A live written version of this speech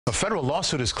A federal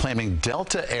lawsuit is claiming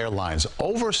Delta Airlines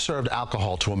overserved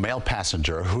alcohol to a male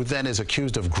passenger who then is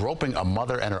accused of groping a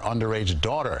mother and her underage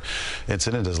daughter. The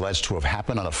incident is alleged to have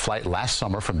happened on a flight last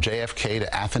summer from JFK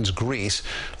to Athens, Greece.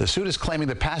 The suit is claiming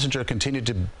the passenger continued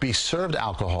to be served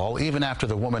alcohol even after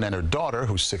the woman and her daughter,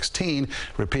 who's 16,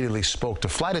 repeatedly spoke to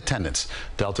flight attendants.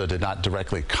 Delta did not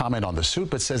directly comment on the suit,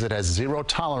 but says it has zero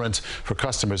tolerance for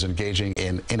customers engaging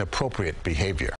in inappropriate behavior.